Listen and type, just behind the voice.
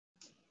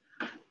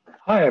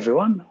Hi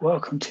everyone,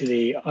 welcome to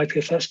the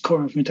IPFS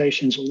Core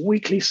Implementations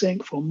Weekly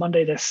Sync for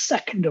Monday the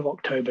 2nd of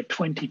October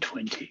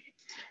 2020.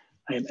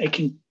 I am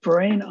Aching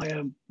Brain,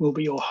 will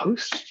be your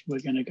host. We're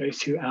going to go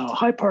through our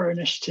high priority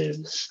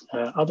initiatives,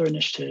 other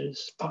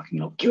initiatives, parking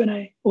lot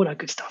Q&A, all that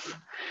good stuff.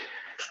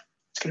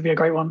 It's going to be a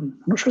great one.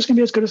 I'm not sure it's going to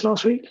be as good as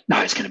last week.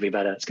 No, it's going to be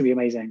better. It's going to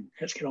be amazing.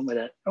 Let's get on with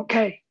it.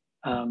 Okay,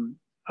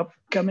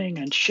 upcoming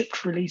and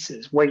shipped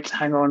releases. Wait,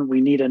 hang on,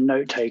 we need a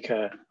note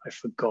taker. I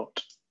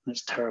forgot.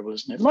 That's terrible,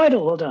 isn't it?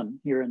 Lydell, well done.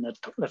 You're in the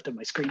top left of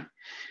my screen.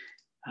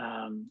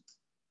 Bad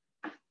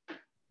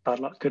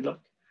luck, good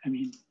luck. I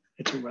mean,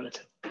 it's all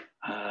relative.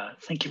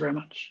 Thank you very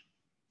much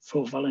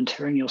for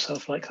volunteering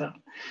yourself like that.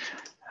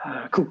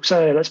 Cool,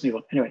 so let's move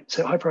on. Anyway,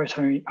 so high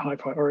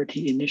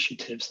priority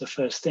initiatives. The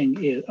first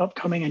thing is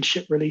upcoming and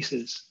ship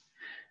releases.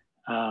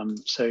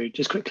 So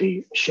just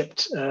quickly,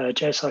 shipped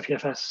JS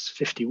IPFS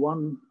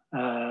 51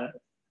 a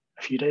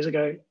few days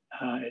ago.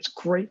 It's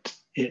great.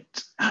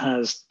 It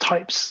has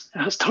types.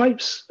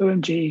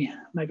 OMG,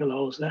 mega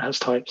lols. It has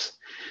types.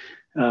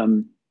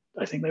 I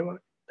think they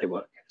work. They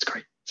work. It's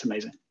great. It's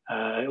amazing.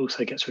 It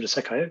also gets rid of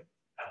sec.io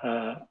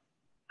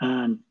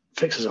and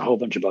fixes a whole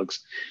bunch of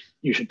bugs.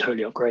 You should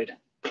totally upgrade.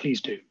 Please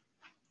do.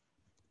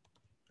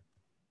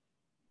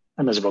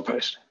 And there's a blog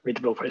post. Read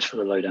the blog post for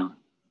the lowdown.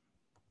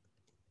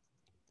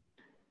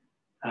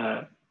 We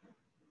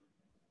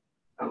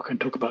can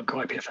talk about Go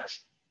IPFS.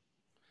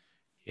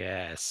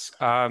 Yes.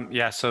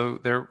 Yeah, so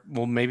there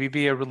will maybe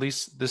be a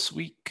release this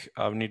week.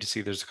 We need to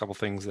see, there's a couple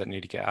things that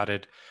need to get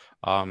added.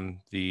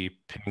 The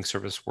pinging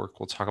service work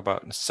we'll talk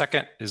about in a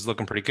second is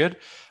looking pretty good.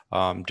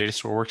 Data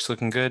store work's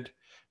looking good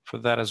for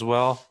that as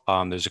well.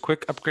 There's a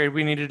quick upgrade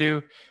we need to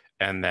do.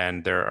 And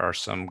then there's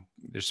some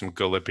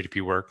GoLib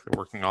BTP work they're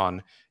working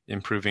on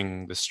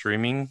improving the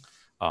streaming.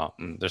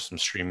 There's some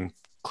stream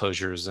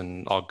closures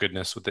and all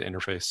goodness with the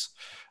interface.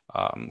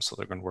 So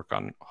they're going to work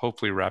on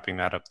hopefully wrapping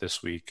that up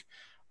this week.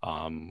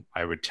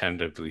 I would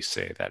tentatively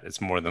say that it's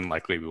more than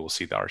likely we will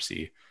see the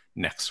RC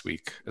next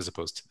week as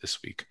opposed to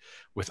this week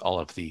with all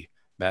of the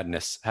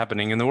madness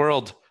happening in the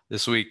world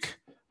this week.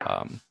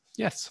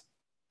 Yes.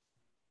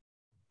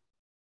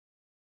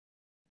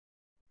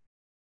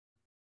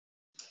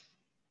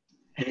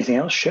 Anything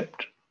else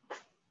shipped?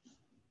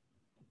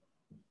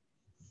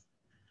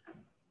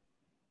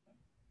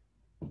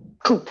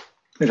 Cool.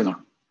 Moving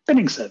on.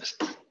 Pinning services.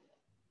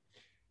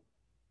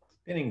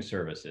 Pinning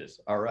services.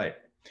 All right.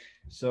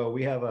 So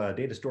we have a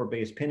data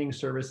store-based pinning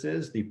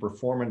services. The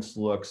performance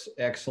looks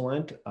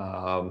excellent.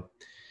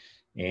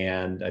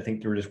 And I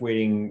think we're just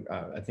waiting.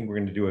 I think we're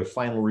going to do a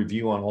final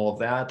review on all of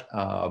that.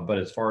 But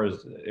as far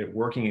as it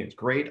working, it's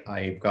great.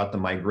 I've got the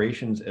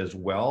migrations as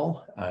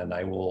well, and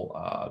I will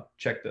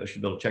check those.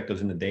 Should be able to check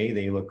those in the day.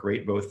 They look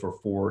great, both for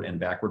forward and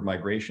backward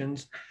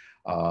migrations.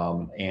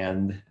 Other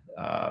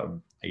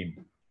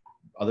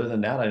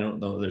than that, I don't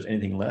know if there's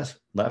anything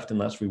left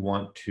unless we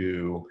want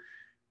to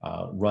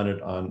run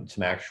it on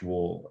some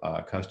actual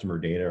customer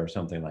data or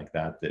something like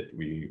that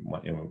we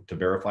want to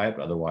verify it.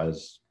 But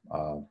otherwise,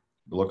 it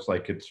looks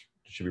like it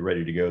should be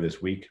ready to go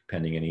this week,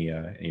 pending any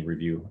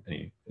review,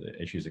 any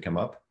issues that come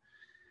up.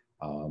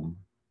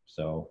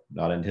 So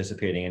not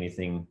anticipating any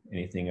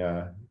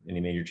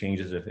major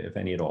changes, if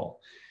any at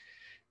all.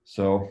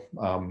 So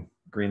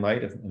green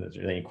light. If there's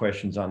any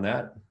questions on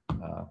that.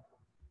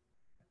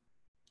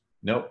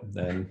 Nope.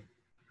 Then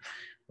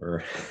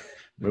we're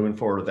moving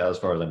forward with that as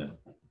far as I know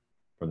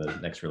for the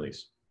next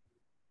release.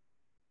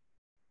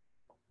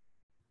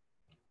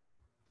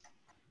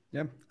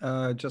 Yeah,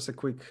 just a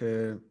quick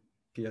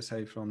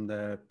PSA from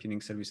the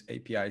pinning service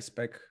API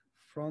spec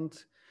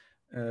front.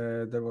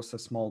 There was a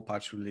small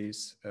patch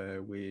release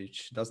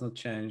which does not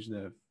change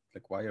the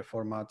wire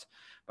format,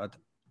 but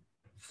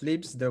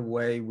flips the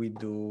way we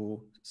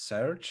do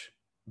search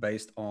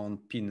based on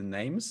pin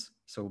names.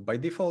 So by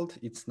default,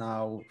 it's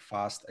now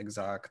fast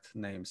exact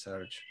name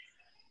search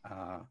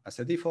as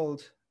a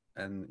default.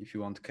 And if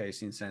you want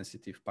case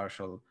insensitive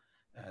partial,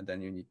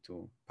 then you need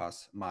to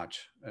pass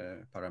match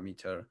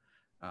parameter.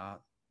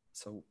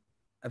 So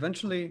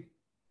eventually,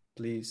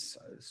 please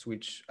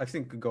switch. I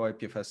think Go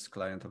IPFS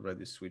client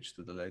already switched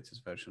to the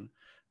latest version.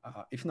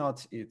 If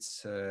not,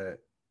 it's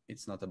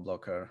not a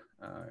blocker.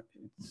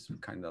 It's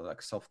kind of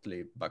like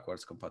softly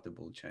backwards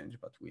compatible change,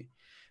 but we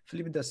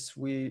flipped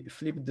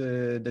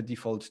the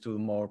default to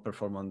more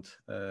performant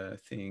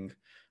thing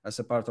as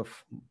a part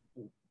of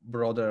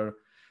broader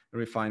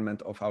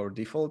refinement of our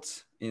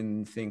defaults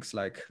in things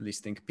like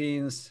listing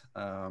pins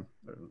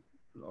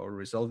or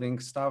resolving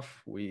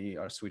stuff. We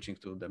are switching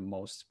to the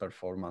most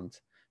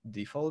performant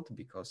default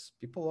because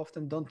people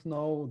often don't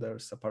know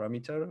there's a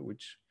parameter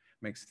which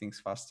makes things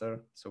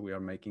faster. So we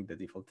are making the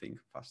default thing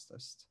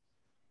fastest.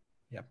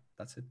 Yeah,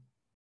 that's it.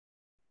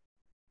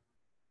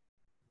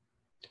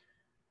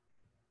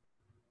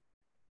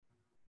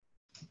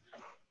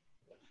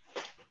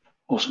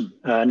 Awesome.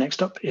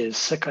 Next up is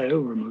sec.io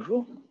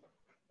removal.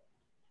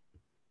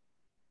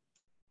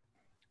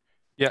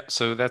 Yeah,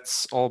 so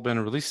that's all been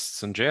released.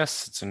 It's in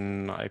JS, it's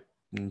in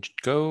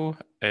Go,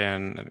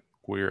 and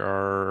We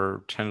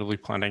are tentatively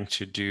planning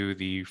to do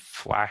the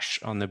flash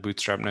on the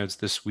Bootstrap nodes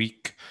this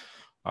week.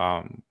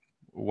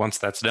 Once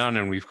that's done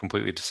and we've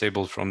completely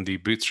disabled from the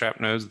Bootstrap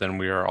nodes, then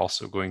we are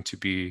also going to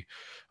be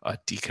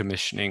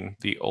decommissioning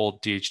the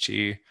old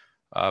DHT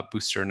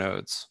booster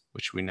nodes,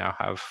 which we now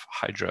have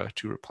Hydra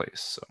to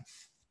replace. So,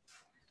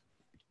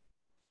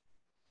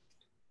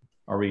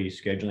 are we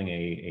scheduling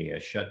a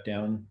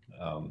shutdown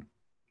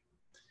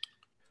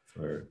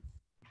for?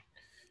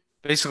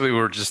 Basically,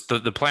 we're just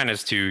the plan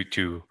is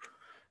to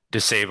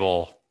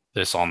disable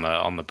this on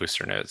the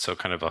booster node. So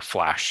kind of a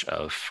flash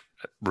of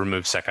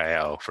remove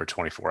sec.io for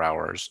 24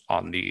 hours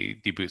on the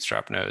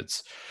Bootstrap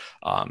nodes.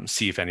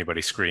 See if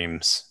anybody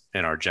screams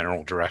in our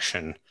general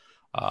direction.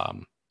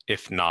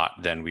 If not,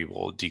 then we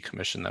will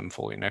decommission them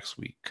fully next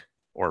week,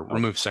 or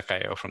remove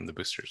sec.io from the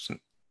boosters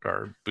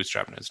or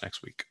Bootstrap nodes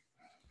next week.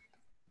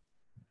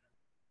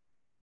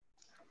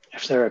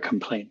 If there are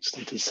complaints,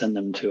 they just send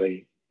them to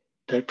a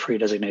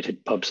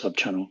pre-designated pub sub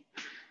channel,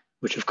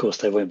 which of course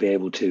they won't be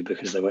able to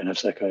because they won't have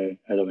sec.io,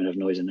 they won't have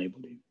noise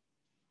enabled.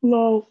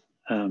 Lol.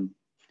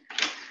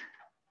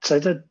 So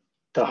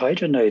the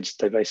Hydra nodes,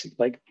 they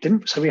basically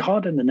so we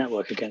hardened the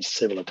network against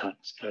civil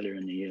attacks earlier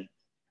in the year.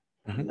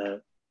 Mm-hmm.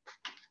 And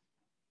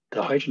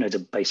the Hydra nodes are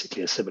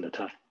basically a civil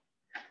attack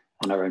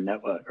on our own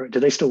network. Do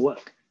they still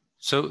work?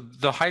 So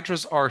the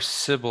Hydras are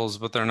Sybils,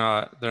 but they're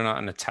not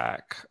an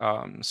attack.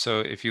 So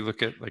if you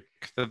look at like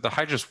the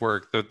Hydras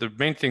work, the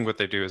main thing what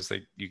they do is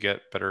you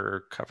get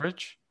better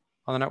coverage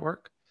on the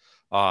network.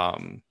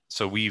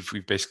 So we've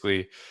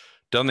basically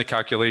done the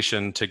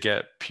calculation to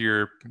get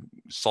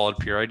solid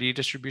peer ID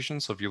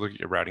distribution. So if you look at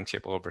your routing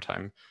table over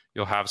time,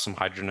 you'll have some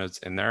Hydra nodes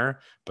in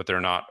there, but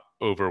they're not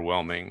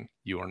overwhelming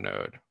your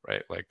node,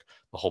 right? Like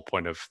the whole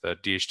point of the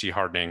DHT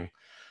hardening,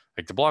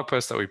 like the blog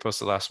post that we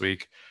posted last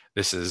week,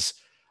 this is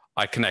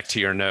I connect to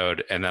your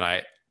node and then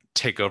I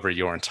take over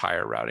your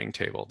entire routing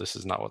table. This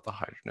is not what the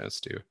Hydra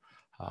nodes do.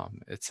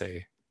 It's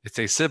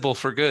a Sybil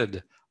for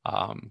good.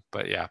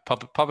 But yeah,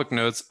 public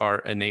nodes are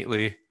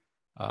innately,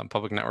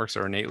 public networks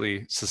are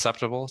innately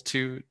susceptible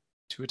to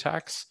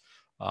attacks.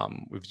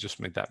 We've just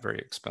made that very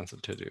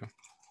expensive to do.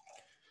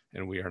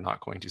 And we are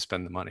not going to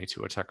spend the money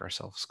to attack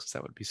ourselves because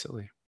that would be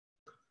silly.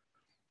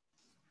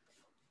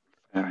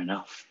 Fair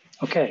enough.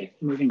 Okay,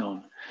 moving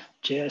on.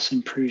 JS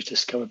improves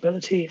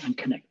discoverability and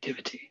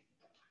connectivity.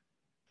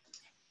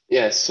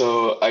 Yeah,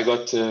 so I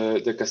got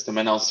the custom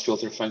announce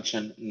filter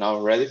function now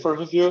ready for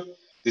review.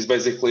 This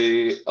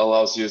basically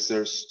allows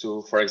users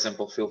to, for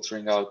example,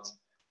 filtering out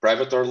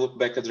private or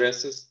loopback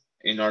addresses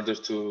in order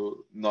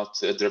to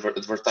not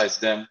advertise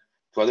them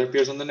to other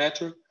peers on the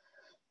network.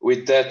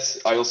 With that,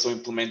 I also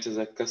implemented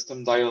a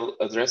custom dial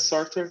address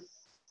sorter.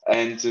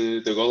 And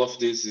the goal of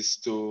this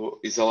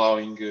is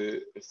allowing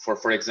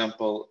for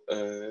example,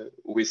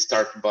 we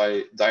start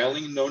by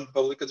dialing known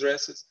public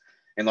addresses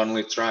and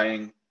only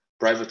trying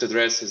private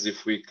addresses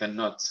if we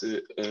cannot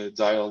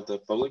dial the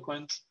public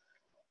ones.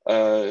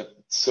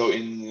 So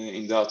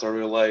in the auto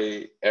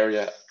relay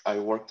area, I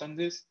worked on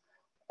this.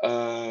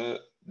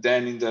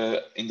 Then in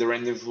the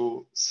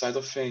rendezvous side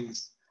of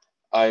things,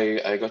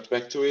 I got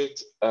back to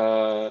it.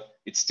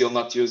 It's still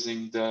not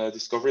using the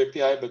Discovery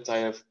API, but I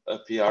have a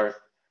PR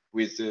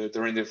with the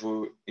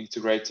rendezvous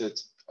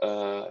integrated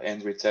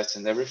and with tests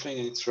and everything.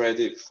 And it's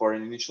ready for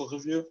an initial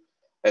review,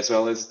 as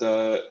well as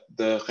the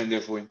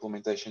rendezvous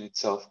implementation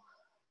itself.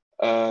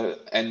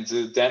 And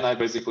then I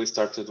basically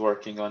started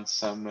working on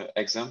some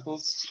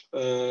examples.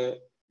 Started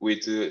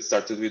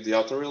with the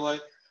auto relay.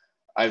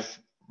 I've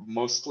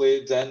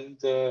mostly done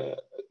the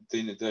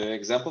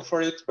example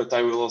for it, but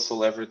I will also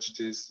leverage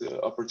this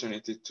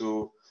opportunity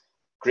to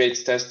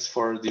create tests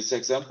for this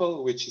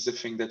example, which is a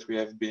thing that we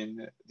have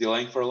been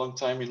delaying for a long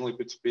time in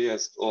Liquid2P,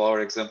 as all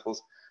our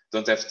examples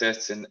don't have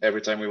tests, and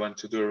every time we want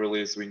to do a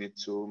release, we need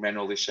to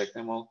manually check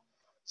them all.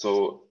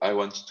 So I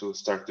want to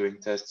start doing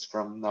tests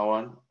from now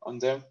on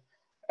them.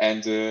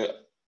 And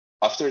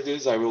after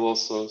this, I will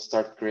also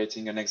start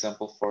creating an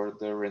example for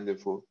the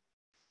rendezvous.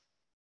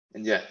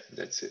 And yeah,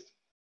 that's it.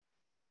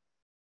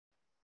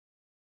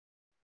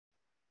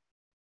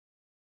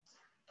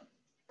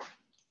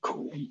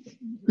 Cool.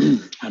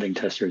 Adding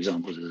tester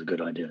examples is a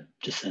good idea,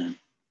 just saying.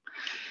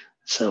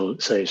 So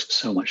saves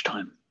so much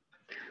time.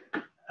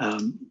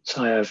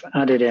 So I have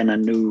added in a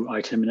new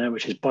item in there,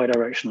 which is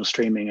bidirectional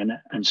streaming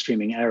and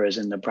streaming errors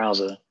in the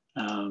browser.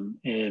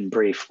 In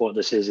brief, what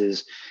this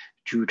is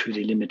due to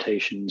the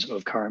limitations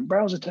of current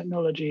browser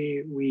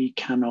technology, we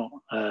cannot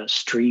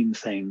stream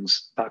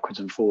things backwards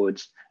and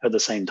forwards at the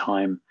same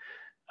time.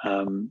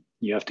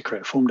 You have to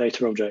create a form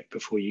data object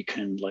before you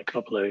can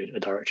upload a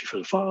directory for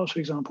the files, for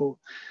example,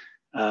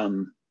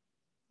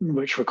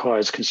 which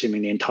requires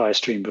consuming the entire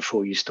stream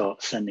before you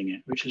start sending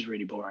it, which is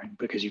really boring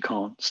because you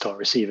can't start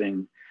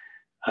receiving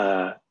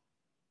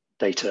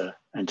data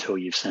until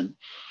you've sent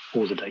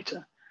all the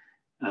data.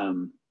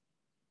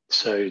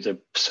 So the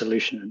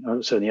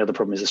solution, so the other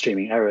problem is the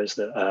streaming errors,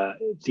 that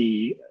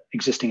the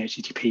existing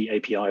HTTP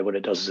API, what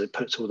it does is it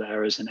puts all the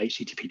errors in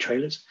HTTP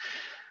trailers,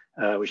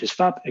 which is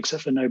fab,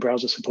 except for no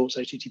browser supports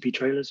HTTP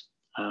trailers.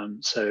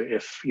 So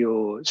if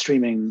you're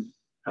streaming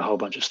a whole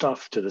bunch of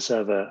stuff to the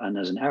server and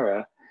there's an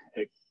error,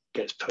 it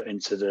gets put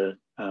into the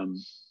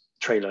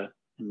trailer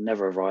and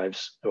never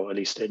arrives, or at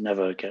least it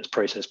never gets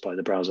processed by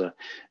the browser.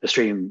 The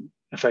stream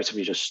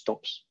effectively just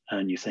stops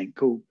and you think,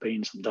 cool,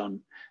 beans, I'm done,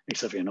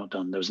 except you're not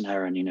done. There was an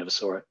error and you never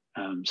saw it.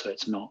 So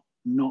it's not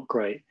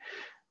great.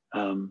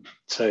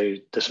 So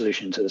the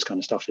solution to this kind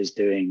of stuff is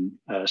doing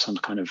some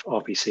kind of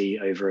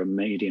RPC over a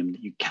medium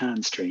that you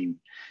can stream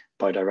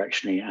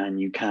bidirectionally and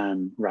you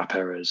can wrap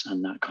errors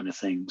and that kind of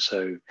thing.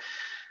 So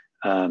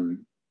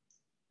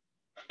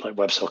like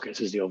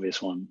WebSockets is the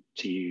obvious one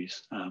to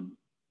use.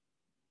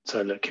 So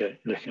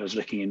I was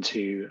looking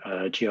into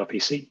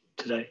gRPC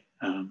today.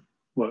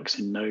 Works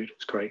in Node,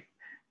 it's great.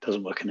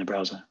 Doesn't work in the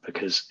browser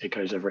because it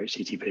goes over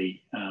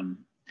HTTP.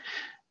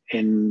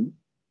 In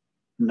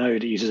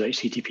Node, it uses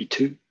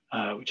HTTP2,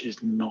 which is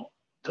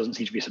doesn't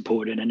seem to be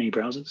supported in any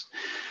browsers.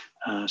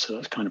 So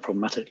that's kind of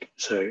problematic.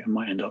 So it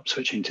might end up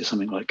switching to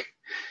something like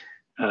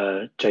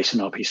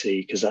JSON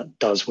RPC because that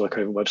does work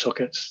over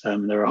WebSockets.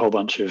 There are a whole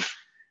bunch of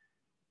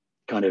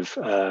kind of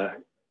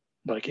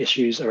like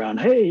issues around,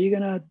 hey, you're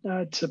going to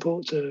add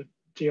support to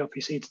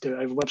gRPC to do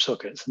it over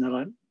WebSockets. And they're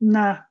like,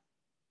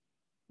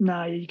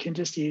 nah, you can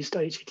just use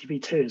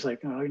HTTP2. It's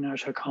like, oh, no, I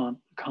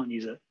can't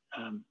use it.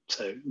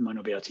 So you might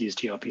not be able to use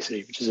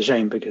gRPC, which is a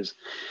shame because,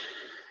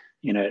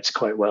 you know, it's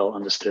quite well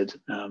understood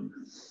and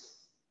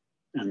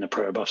the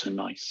protobufs are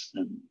nice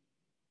and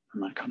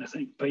that kind of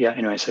thing. But yeah,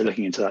 anyway, so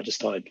looking into that, just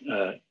started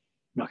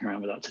knocking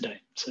around with that today.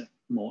 So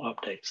more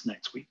updates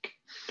next week.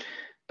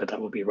 But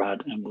that will be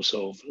rad and will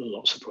solve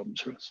lots of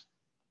problems for us.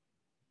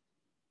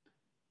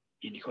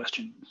 Any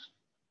questions?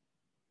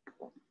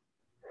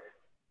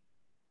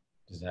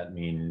 Does that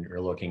mean you're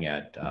looking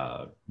at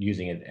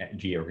using it at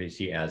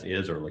gRPC as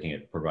is, or looking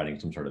at providing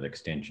some sort of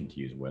extension to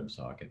use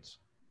WebSockets?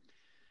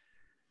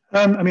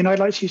 I mean, I'd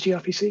like to use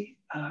gRPC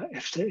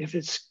if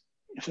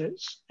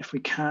we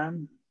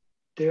can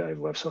do it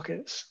over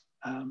WebSockets.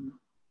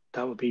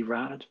 That would be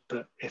rad.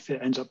 But if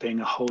it ends up being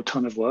a whole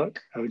ton of work,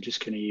 I would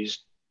just going to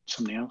use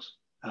something else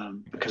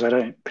because I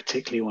don't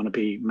particularly want to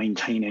be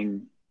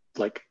maintaining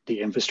like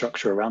the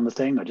infrastructure around the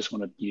thing. I just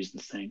want to use the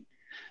thing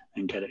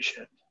and get it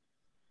shipped.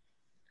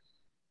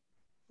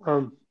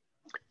 I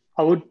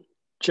would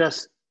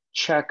just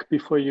check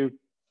before you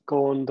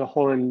go on the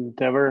whole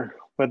endeavor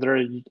whether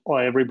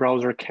every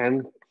browser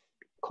can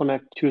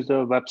connect to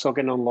the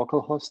WebSocket on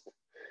localhost,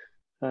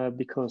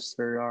 because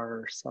there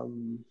are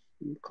some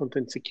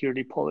content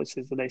security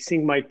policies that I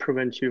think might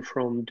prevent you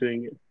from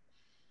doing it.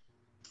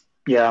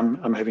 Yeah,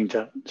 I'm hoping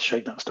to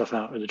shake that stuff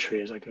out of the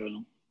tree as I go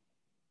along.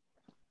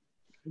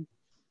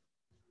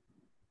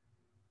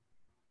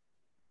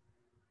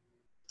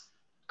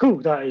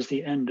 Cool, that is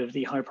the end of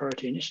the high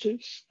priority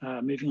initiatives.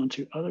 Moving on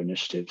to other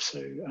initiatives,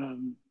 so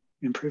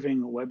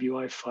improving Web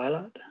UI file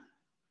add.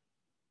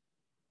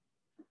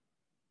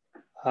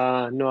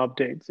 No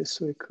updates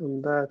this week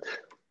on that.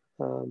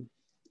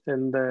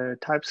 And the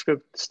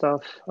TypeScript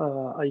stuff,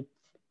 I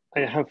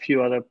have a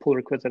few other pull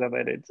requests that I've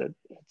added that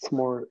it's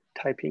more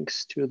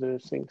typings to the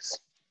things.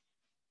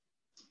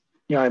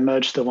 Yeah, I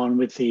merged the one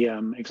with the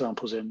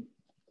examples in.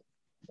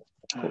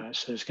 Cool.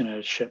 So it's going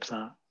to ship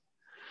that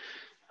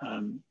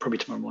probably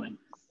tomorrow morning.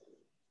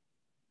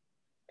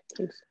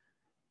 Thanks.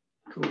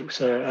 Cool.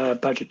 So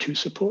Badger 2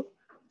 support.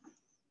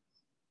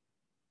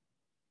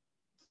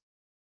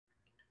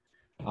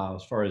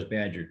 As far as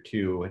Badger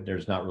 2,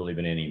 there's not really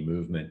been any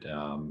movement.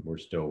 We're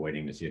still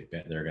waiting to see if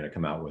they're going to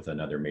come out with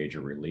another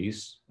major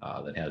release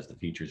that has the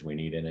features we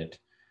need in it.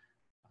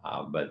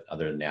 But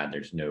other than that,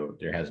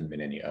 there hasn't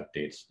been any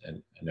updates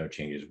and no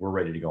changes. We're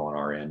ready to go on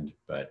our end,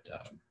 but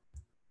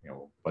you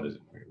know,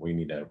 we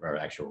need our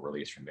actual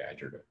release from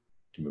Badger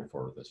to move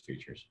forward with those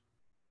features.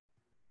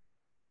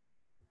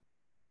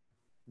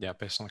 Yeah,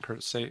 based on the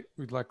current state,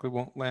 we likely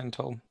won't land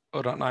until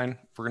 0.9.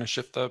 We're going to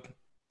shift the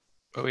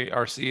 08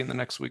 RC in the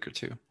next week or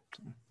two.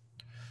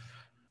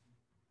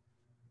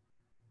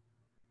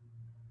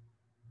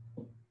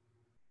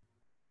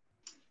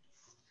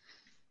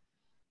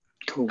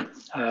 Cool.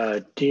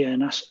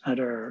 DNS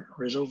adder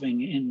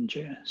resolving in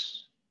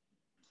JS.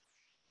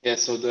 Yeah,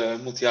 so the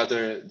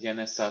multi-adder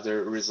DNS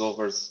adder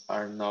resolvers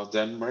are now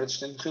done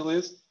merged in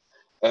release.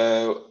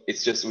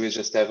 We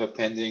just have a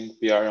pending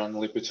PR on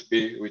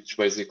Liquid2P, which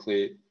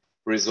basically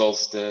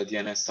resolves the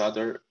DNS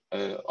adder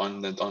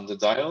on the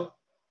dial.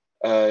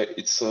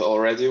 It's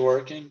already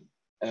working,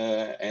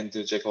 and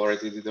Jake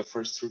already did the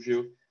first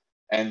review.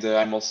 And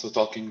I'm also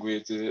talking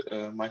with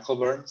Michael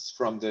Burns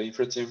from the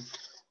infra team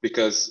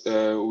because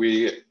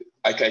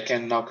I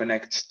can now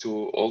connect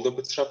to all the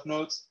Bootstrap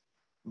nodes,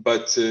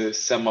 but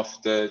some of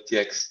the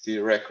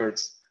TXT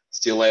records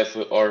still have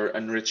or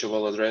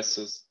unreachable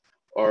addresses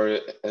or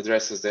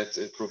addresses that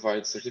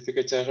provide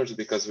certificate errors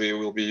because we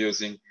will be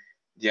using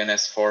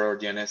DNS4 or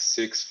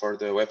DNS6 for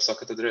the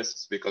WebSocket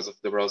addresses because of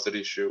the browser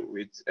issue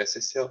with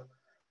SSL.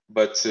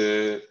 But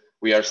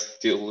we are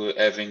still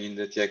having in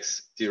the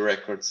TXT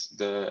records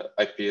the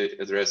IP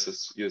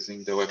addresses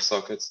using the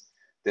WebSockets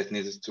that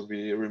needed to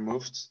be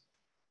removed.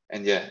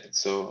 And yeah,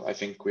 so I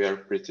think we are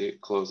pretty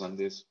close on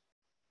this.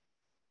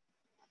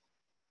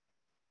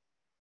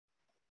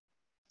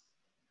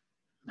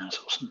 That's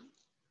awesome.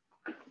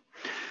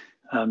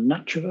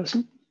 NAT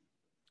traversal?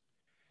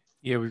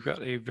 Yeah, we've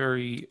got a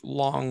very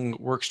long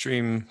work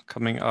stream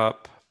coming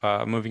up.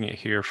 Moving it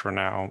here for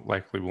now.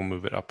 Likely we'll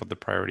move it up with the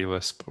priority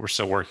list, but we're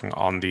still working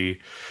on the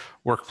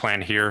work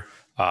plan here.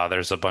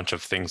 There's a bunch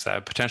of things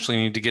that potentially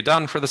need to get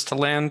done for this to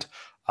land.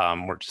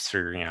 We're just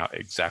figuring out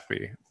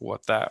exactly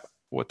what that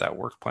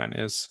work plan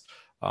is,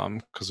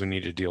 because we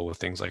need to deal with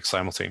things like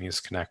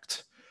simultaneous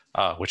connect,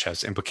 which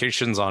has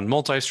implications on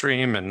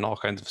multi-stream and all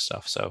kinds of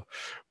stuff. So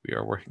we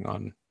are working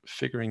on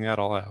figuring that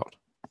all out.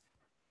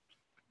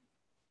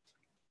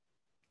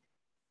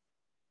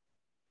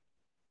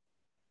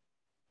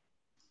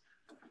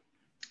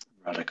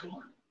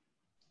 Radical.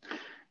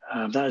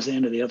 That is the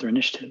end of the other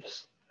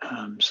initiatives.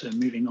 So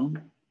moving on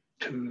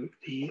to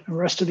the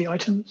rest of the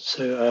items.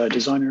 So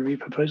design review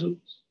proposals.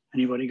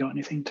 Anybody got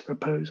anything to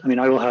propose? I mean,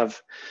 I will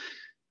have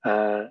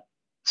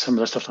some of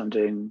the stuff I'm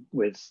doing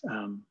with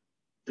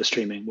the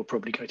streaming will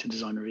probably go to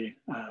design review,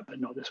 but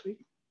not this week.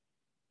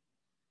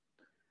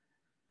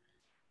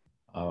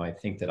 I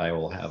think that I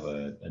will have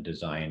a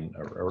design,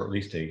 or at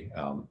least a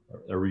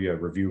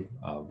review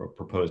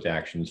proposed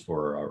actions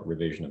for a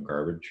revision of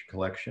garbage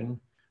collection.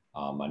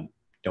 I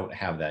don't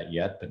have that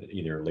yet, but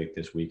either late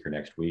this week or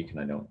next week, and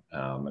I don't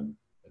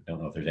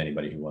know if there's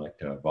anybody who would like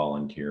to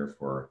volunteer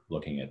for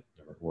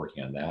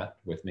working on that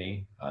with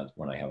me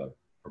when I have a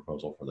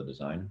proposal for the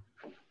design.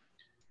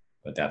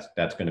 But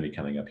that's going to be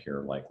coming up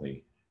here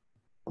likely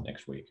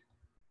next week.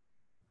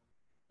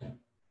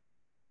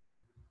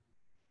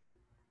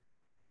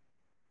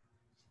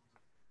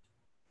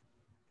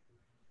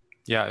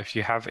 Yeah, if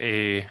you have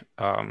a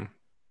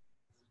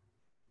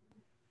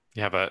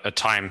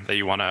time that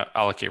you want to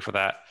allocate for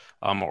that,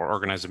 or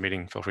organize a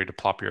meeting, feel free to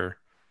plop your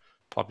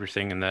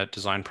thing in the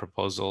design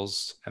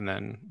proposals, and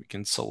then we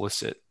can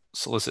solicit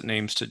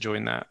names to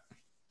join that.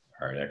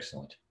 All right,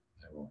 excellent.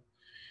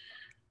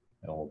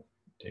 I will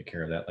take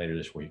care of that later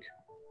this week.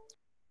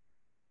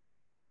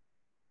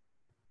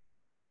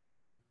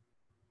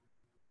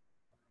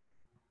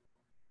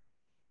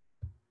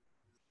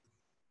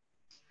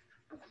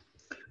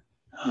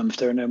 If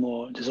there are no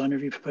more design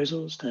review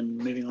proposals, then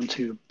moving on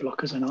to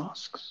blockers and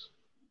asks.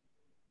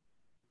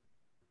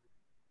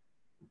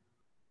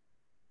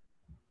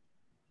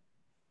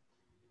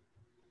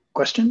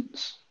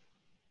 Questions?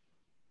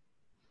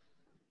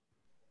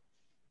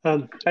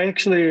 I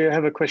actually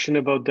have a question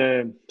about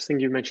the thing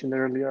you mentioned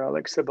earlier,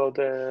 Alex, about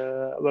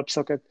the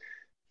WebSocket.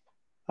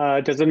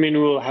 Does that mean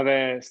we'll have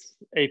a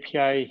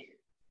API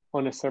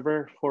on a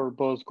server for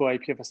both Go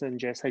IPFS and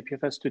JS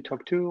IPFS to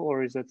talk to,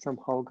 or is that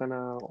somehow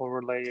gonna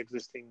overlay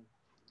existing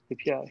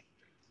API?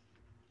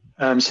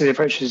 So the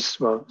approach is,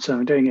 well, so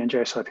I'm doing it in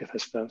JS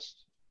IPFS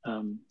first,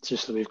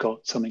 just so we've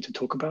got something to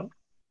talk about.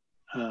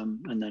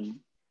 And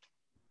then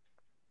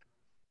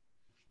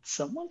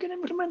someone can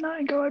implement that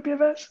in Go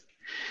IPFS.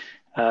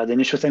 The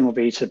initial thing will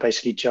be to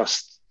basically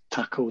just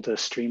tackle the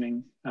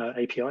streaming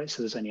API.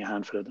 So there's only a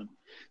handful of them,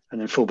 and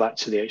then fall back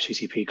to the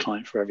HTTP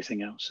client for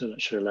everything else. So that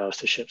should allow us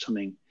to ship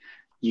something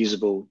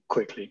usable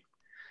quickly.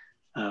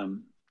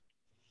 And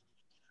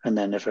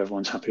then if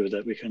everyone's happy with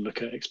it, we can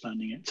look at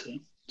expanding it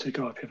to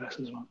Go IPFS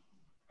as well.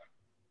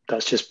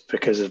 That's just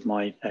because of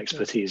my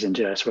expertise in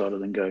JS rather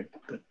than Go,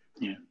 but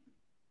yeah.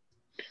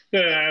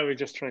 No, I was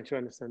just trying to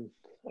understand.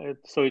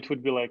 So it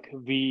would be like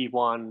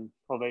V1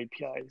 of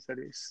APIs that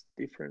is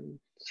different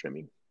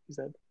streaming. Is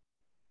that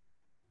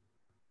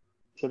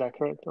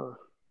accurate? Or?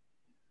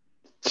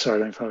 Sorry,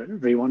 I don't follow it.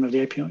 V1 of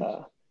the API?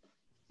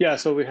 Yeah,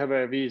 so we have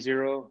a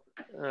V0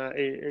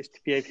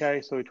 HTTP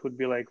API, so it would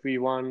be like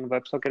V1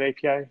 WebSocket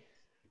API.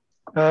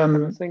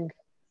 Thing.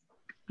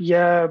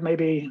 Yeah,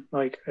 maybe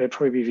like it'd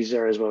probably be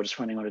V0 as well, just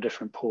running on a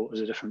different port as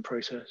a different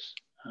process.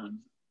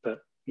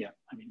 But yeah,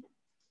 I mean.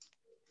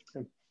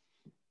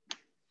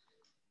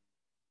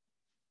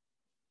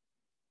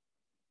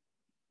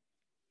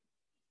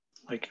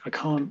 Like I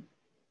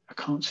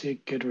can't see a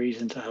good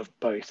reason to have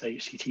both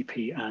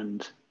HTTP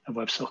and a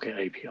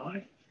WebSocket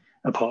API,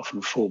 apart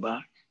from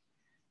fallback.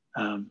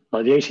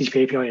 Like the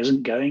HTTP API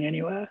isn't going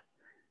anywhere.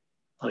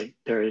 Like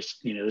there's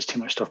too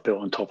much stuff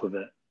built on top of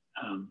it.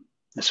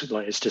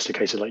 It's just a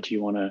case of like, do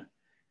you want to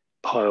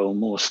pile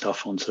more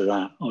stuff onto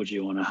that, or do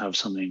you want to have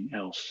something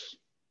else?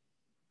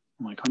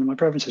 My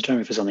preference is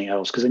generally for something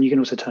else, because then you can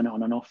also turn it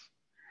on and off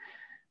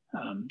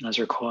as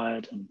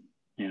required. And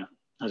yeah,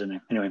 I don't know.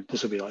 Anyway,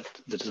 this will be like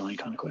the design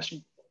kind of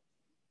question.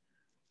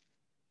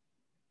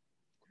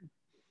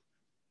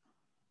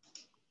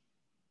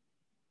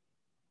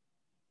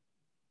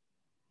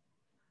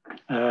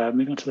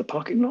 Moving on to the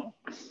parking lot.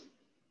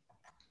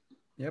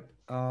 Yep,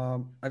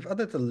 I've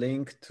added a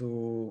link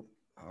to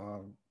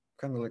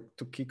kind of like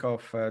to kick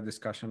off a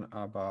discussion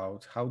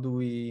about how do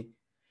we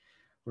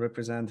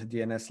represent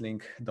DNS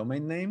link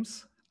domain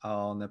names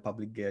on the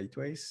public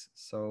gateways.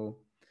 So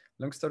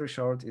long story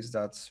short is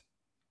that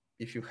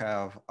if you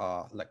have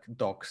like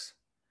docs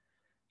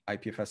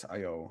IPFS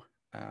IO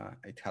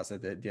it has a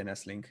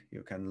DNS link.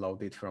 You can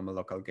load it from a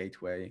local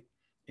gateway.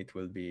 It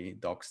will be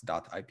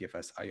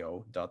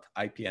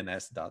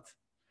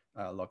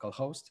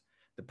docs.ipfs.io.ipns.localhost.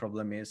 The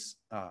problem is,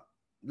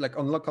 like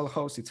on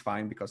localhost, it's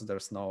fine because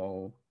there's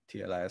no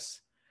TLS.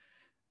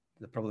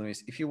 The problem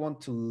is if you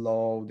want to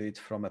load it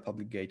from a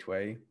public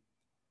gateway,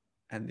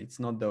 and it's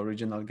not the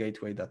original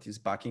gateway that is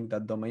backing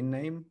that domain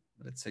name.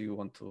 Let's say you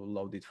want to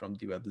load it from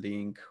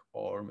dweblink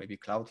or maybe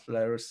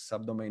Cloudflare's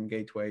subdomain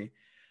gateway.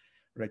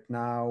 Right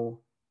now,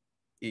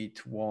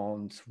 it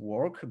won't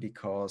work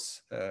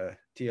because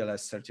TLS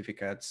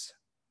certificates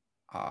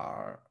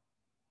are,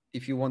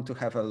 if you want to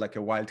have like a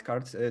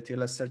wildcard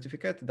TLS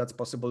certificate, that's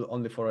possible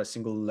only for a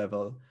single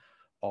level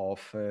of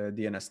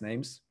DNS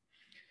names.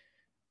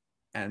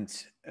 And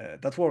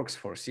that works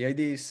for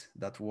CIDs,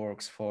 that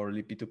works for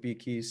LP2P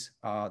keys.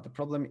 The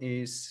problem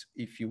is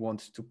if you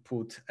want to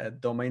put a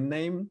domain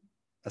name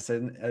as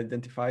an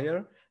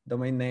identifier,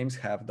 domain names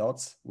have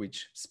dots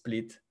which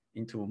split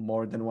into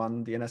more than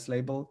one DNS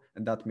label.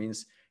 And that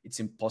means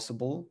it's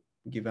impossible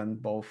given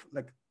both,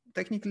 like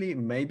technically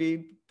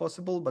maybe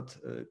possible, but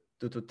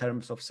due to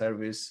terms of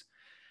service,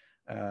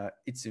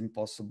 it's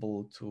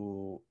impossible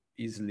to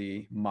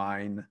easily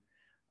mine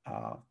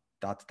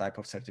that type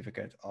of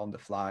certificate on the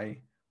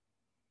fly,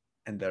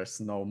 and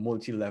there's no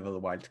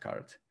multi-level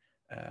wildcard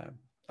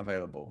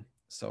available.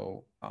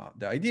 So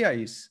the idea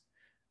is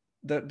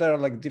there are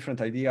like different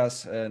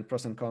ideas and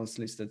pros and cons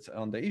listed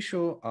on the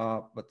issue,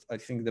 but I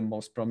think the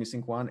most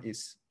promising one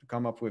is to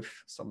come up with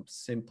some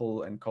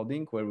simple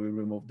encoding where we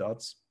remove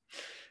dots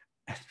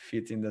and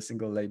fit in the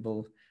single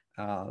label.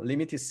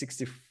 Limit is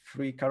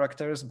 63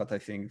 characters, but I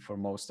think for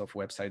most of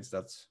websites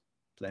that's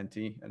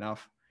plenty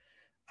enough.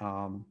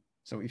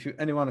 So if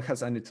anyone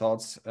has any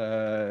thoughts,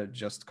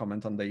 just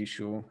comment on the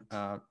issue,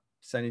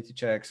 sanity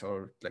checks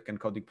or like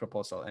encoding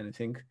proposal,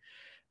 anything.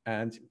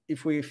 And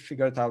if we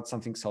figured out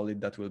something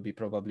solid, that will be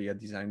probably a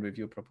design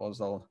review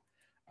proposal.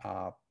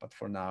 But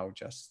for now,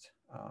 just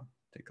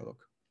take a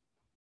look.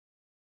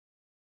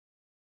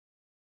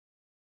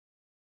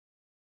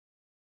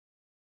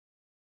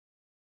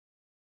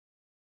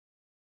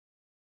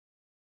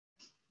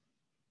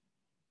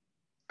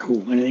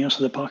 Cool. Anything else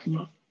for the parking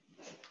lot?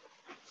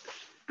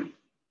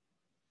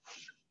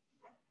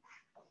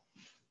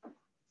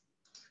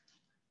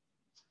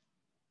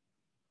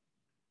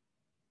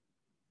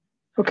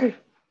 Okay.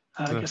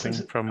 I guess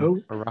that's it.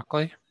 From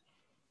Irakli?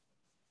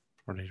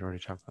 Or did you already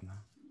talk about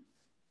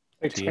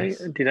that? Wait,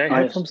 did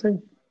I have something?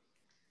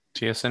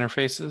 TS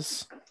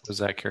interfaces? Was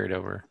that carried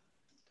over?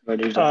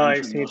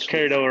 I think it's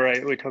carried over,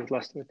 right? We talked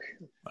last week.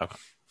 Okay.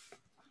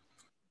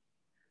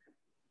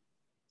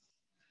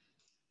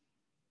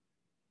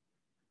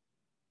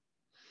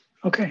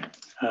 Okay.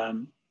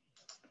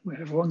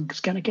 Everyone's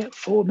going to get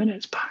 4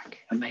 minutes back.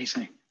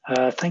 Amazing.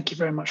 Thank you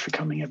very much for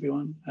coming,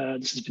 everyone.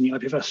 This has been the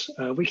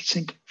IPFS Weekly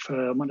Sync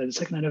for Monday, the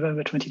 2nd of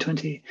November,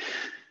 2020.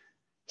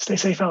 Stay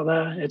safe out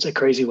there. It's a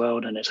crazy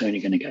world, and it's only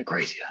going to get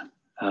crazier,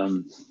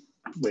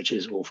 which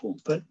is awful.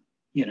 But,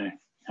 you know,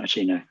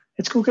 actually, no.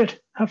 It's all good.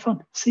 Have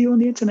fun. See you on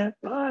the internet.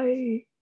 Bye.